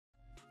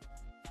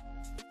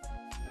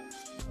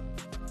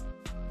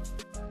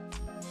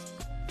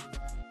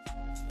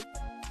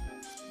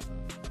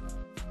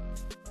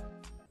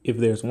If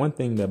there's one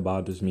thing that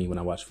bothers me when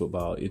I watch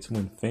football, it's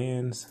when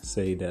fans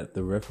say that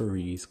the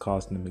referees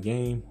cost them a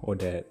game or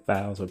that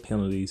fouls or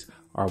penalties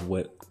are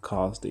what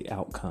caused the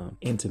outcome.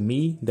 And to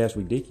me, that's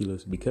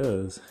ridiculous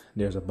because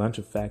there's a bunch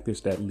of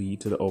factors that lead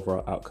to the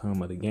overall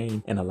outcome of the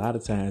game. And a lot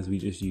of times we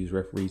just use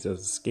referees as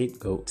a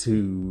scapegoat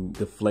to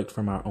deflect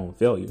from our own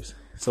failures.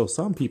 So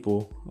some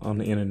people on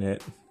the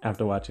internet,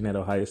 after watching that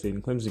Ohio State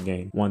and Clemson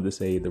game, wanted to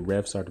say the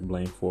refs are to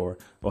blame for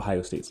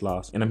Ohio State's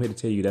loss. And I'm here to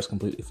tell you that's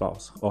completely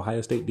false.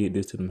 Ohio State did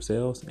this to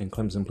themselves and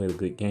Clemson played a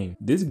good game.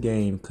 This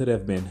game could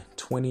have been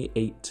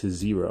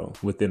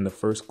 28-0 within the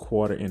first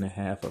quarter and a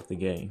half of the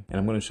game. And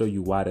I'm going to show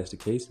you why that's the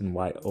case and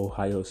why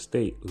Ohio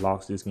State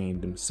lost this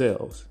game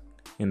themselves.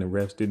 And the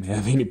refs didn't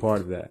have any part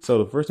of that. So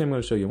the first thing I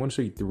want to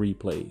show you 3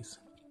 plays.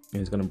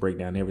 And it's going to break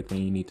down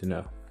everything you need to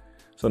know.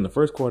 So in the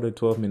first quarter,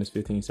 12 minutes,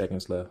 15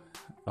 seconds left.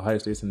 Ohio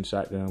State's in the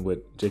shotgun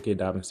with J.K.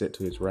 Dobbins set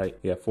to his right.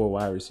 He have 4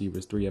 wide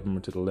receivers, 3 of them are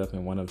to the left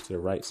and 1 of them to the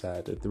right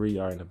side. The 3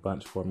 are in a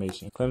bunch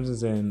formation.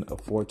 Clemson's in a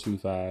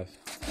 4-2-5,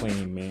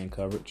 playing man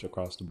coverage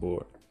across the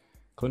board.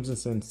 Clemson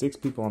sends 6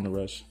 people on the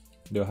rush.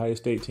 The Ohio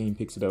State team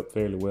picks it up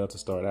fairly well to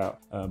start out,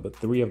 but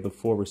 3 of the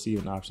 4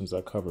 receiving options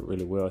are covered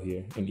really well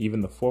here. And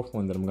even the 4th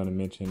one that I'm going to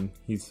mention,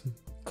 he's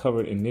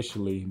covered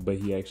initially, but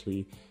he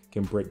actually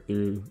can break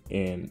through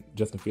and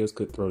Justin Fields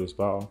could throw this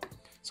ball.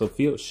 So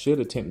Fields should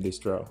attempt this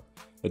throw.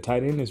 The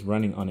tight end is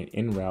running on an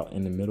in route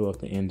in the middle of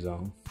the end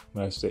zone.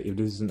 Like I said, if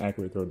this is an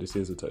accurate throw, this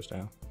is a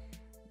touchdown.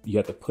 You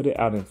have to put it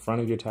out in front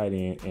of your tight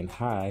end and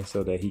high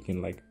so that he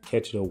can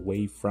catch it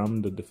away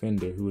from the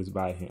defender who is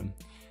by him.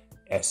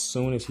 As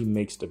soon as he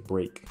makes the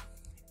break,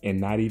 and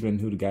not even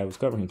who the guy was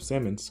covering him,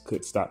 Simmons,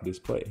 could stop this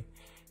play.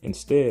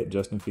 Instead,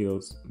 Justin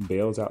Fields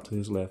bails out to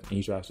his left and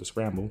he tries to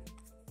scramble,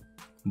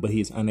 but he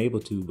is unable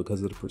to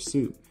because of the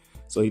pursuit.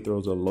 So he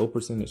throws a low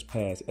percentage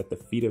pass at the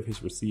feet of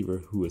his receiver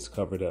who is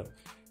covered up.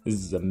 This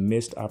is a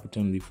missed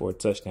opportunity for a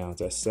touchdown.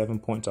 That's 7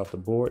 points off the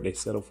board. They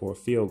settle for a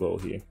field goal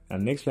here. Now,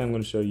 next play I'm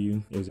going to show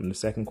you is in the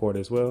second quarter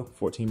as well.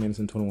 14 minutes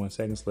and 21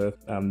 seconds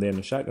left. They're in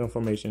the shotgun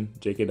formation.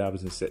 J.K.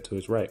 Dobbins is set to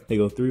his right. They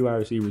go 3 wide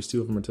receivers,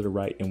 2 of them are to the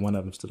right and 1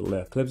 of them is to the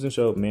left. Clemson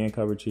showed man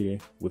coverage here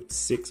with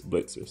 6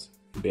 blitzers.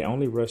 They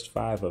only rushed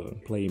 5 of them,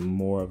 played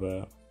more of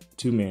a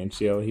 2-man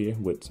shell here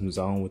with some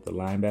zone with the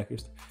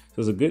linebackers. So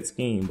it's a good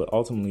scheme, but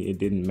ultimately it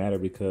didn't matter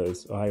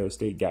because Ohio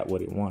State got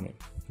what it wanted.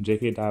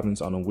 J.K.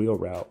 Dobbins on a wheel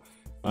route,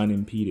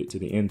 unimpeded to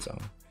the end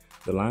zone.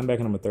 The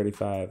linebacker number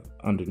 35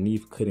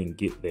 underneath couldn't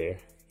get there,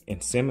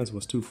 and Simmons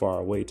was too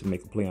far away to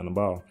make a play on the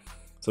ball.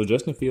 So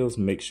Justin Fields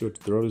makes sure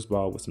to throw this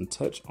ball with some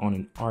touch on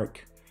an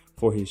arc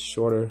for his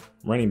shorter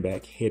running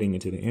back heading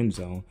into the end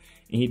zone,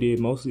 and he did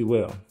mostly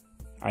well.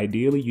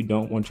 Ideally, you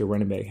don't want your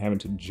running back having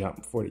to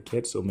jump for the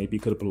catch, so maybe you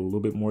could have put a little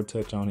bit more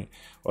touch on it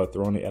or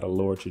thrown it at a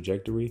lower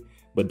trajectory.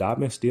 But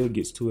Dobbins still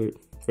gets to it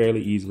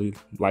fairly easily.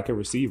 Like a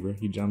receiver,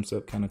 he jumps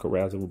up, kind of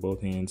corrals it with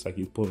both hands like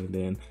he's pulling it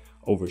in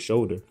over his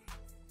shoulder.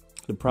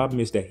 The problem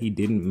is that he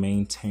didn't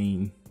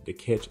maintain the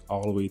catch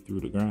all the way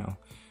through the ground.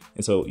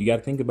 And so you got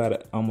to think about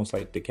it almost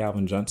like the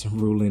Calvin Johnson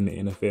rule in the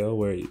NFL,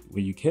 where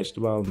when you catch the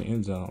ball in the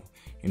end zone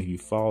and if you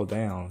fall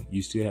down,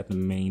 you still have to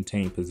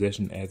maintain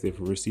possession as if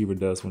a receiver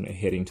does when they're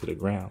heading to the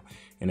ground.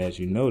 And as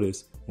you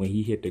notice, when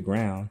he hit the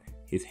ground,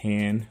 his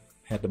hand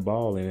had the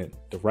ball in it,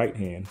 the right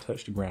hand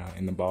touched the ground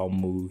and the ball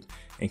moved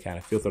and kind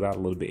of filtered out a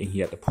little bit and he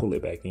had to pull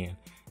it back in.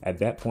 At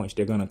that point,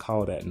 they're going to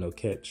call that no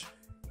catch.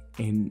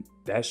 And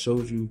that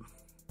shows you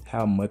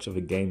how much of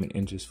a game in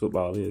inches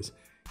football is.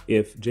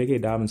 If J.K.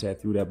 Dobbins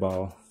had threw that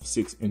ball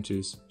 6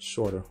 inches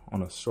shorter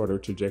on a shorter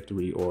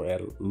trajectory or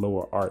at a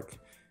lower arc,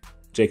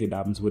 J.K.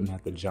 Dobbins wouldn't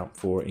have to jump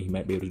for it and he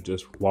might be able to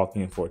just walk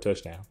in for a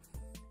touchdown.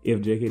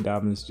 If J.K.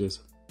 Dobbins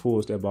just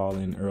pulls that ball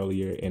in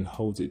earlier and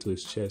holds it to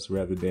his chest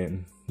rather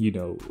than,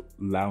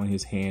 allowing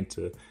his hand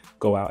to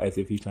go out as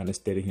if he's trying to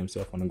steady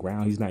himself on the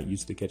ground, he's not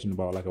used to catching the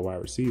ball like a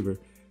wide receiver,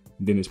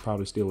 then it's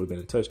probably still would have been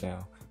a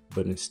touchdown.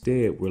 But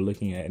instead, we're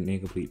looking at an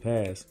incomplete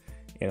pass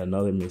and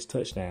another missed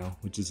touchdown,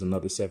 which is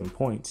another 7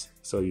 points.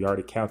 So you're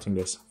already counting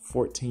this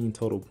 14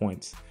 total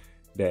points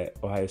that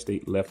Ohio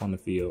State left on the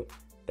field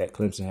that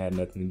Clemson had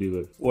nothing to do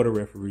with, or the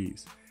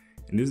referees.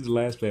 And this is the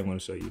last play I want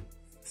to show you.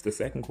 It's the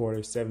second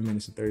quarter, 7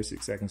 minutes and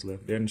 36 seconds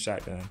left. They're in the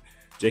shotgun.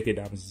 J.K.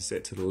 Dobbins is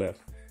set to the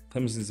left.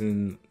 Clemson's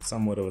in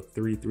somewhat of a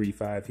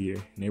 3-3-5 here,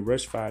 and they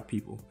rush 5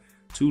 people.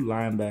 2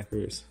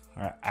 linebackers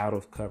are out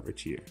of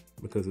coverage here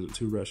because of the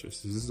 2 rushers.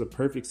 So this is a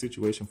perfect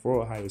situation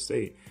for Ohio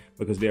State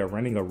because they are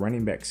running a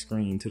running back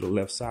screen to the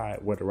left side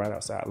where the right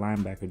outside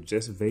linebacker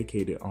just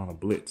vacated on a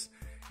blitz.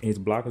 And his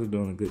blockers are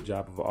doing a good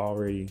job of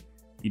already,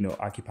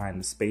 occupying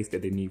the space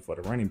that they need for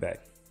the running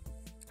back.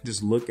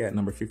 Just look at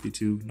number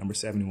 52, number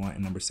 71,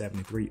 and number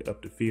 73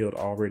 up the field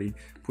already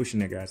pushing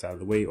their guys out of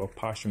the way or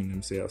posturing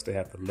themselves to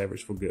have the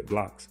leverage for good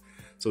blocks.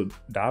 So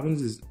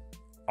Dobbins is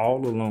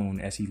all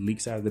alone as he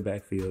leaks out of the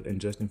backfield and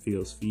Justin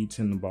Fields feeds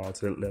him the ball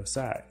to the left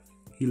side.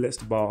 He lets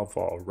the ball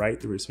fall right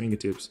through his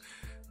fingertips,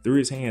 through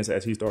his hands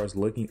as he starts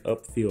looking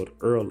upfield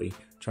early,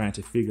 trying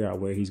to figure out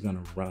where he's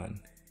going to run.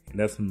 And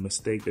that's a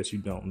mistake that you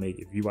don't make.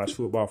 If you watch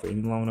football for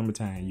any long number of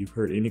time, you've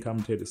heard any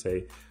commentator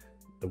say,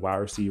 the wide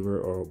receiver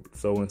or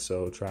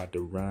so-and-so tried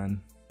to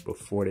run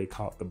before they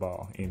caught the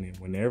ball. And then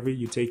whenever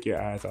you take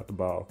your eyes off the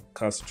ball,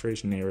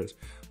 concentration errors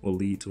will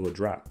lead to a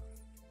drop.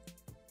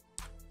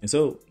 And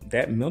so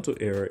that mental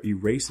error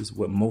erases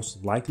what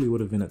most likely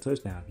would have been a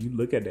touchdown. If you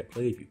look at that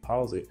play, if you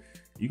pause it,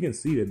 you can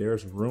see that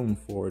there's room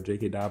for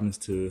J.K. Dobbins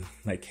to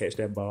like catch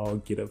that ball,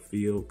 get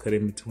upfield, cut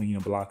in between a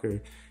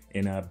blocker,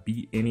 and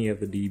beat any of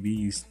the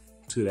DBs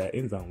to that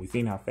end zone. We've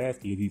seen how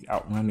fast he is. He's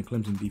outrun the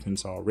Clemson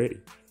defense already.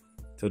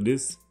 So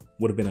this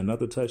would have been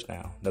another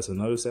touchdown. That's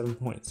another 7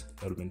 points.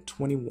 That would have been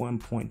 21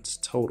 points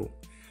total.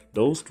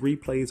 Those 3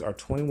 plays are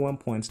 21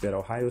 points that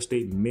Ohio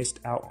State missed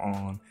out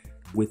on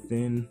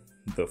within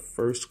the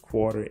first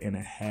quarter and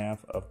a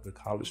half of the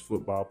college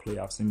football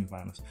playoff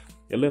semifinals.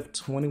 They left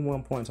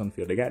 21 points on the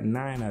field. They got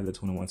 9 out of the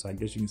 21, so I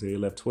guess you can say they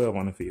left 12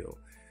 on the field.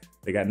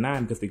 They got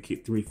 9 because they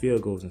kicked 3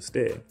 field goals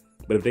instead.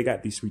 But if they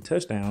got these 3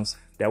 touchdowns,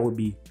 that would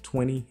be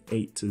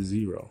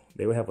 28-0.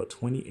 They would have a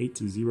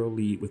 28-0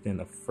 lead within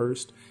the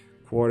first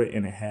quarter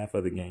and a half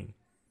of the game.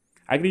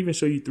 I could even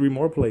show you 3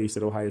 more plays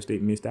that Ohio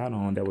State missed out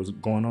on that was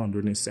going on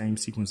during this same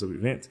sequence of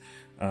events.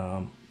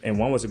 And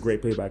one was a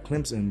great play by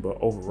Clemson, but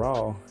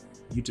overall,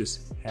 you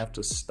just have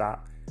to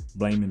stop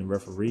blaming the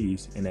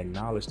referees and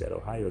acknowledge that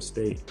Ohio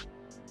State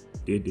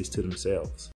did this to themselves.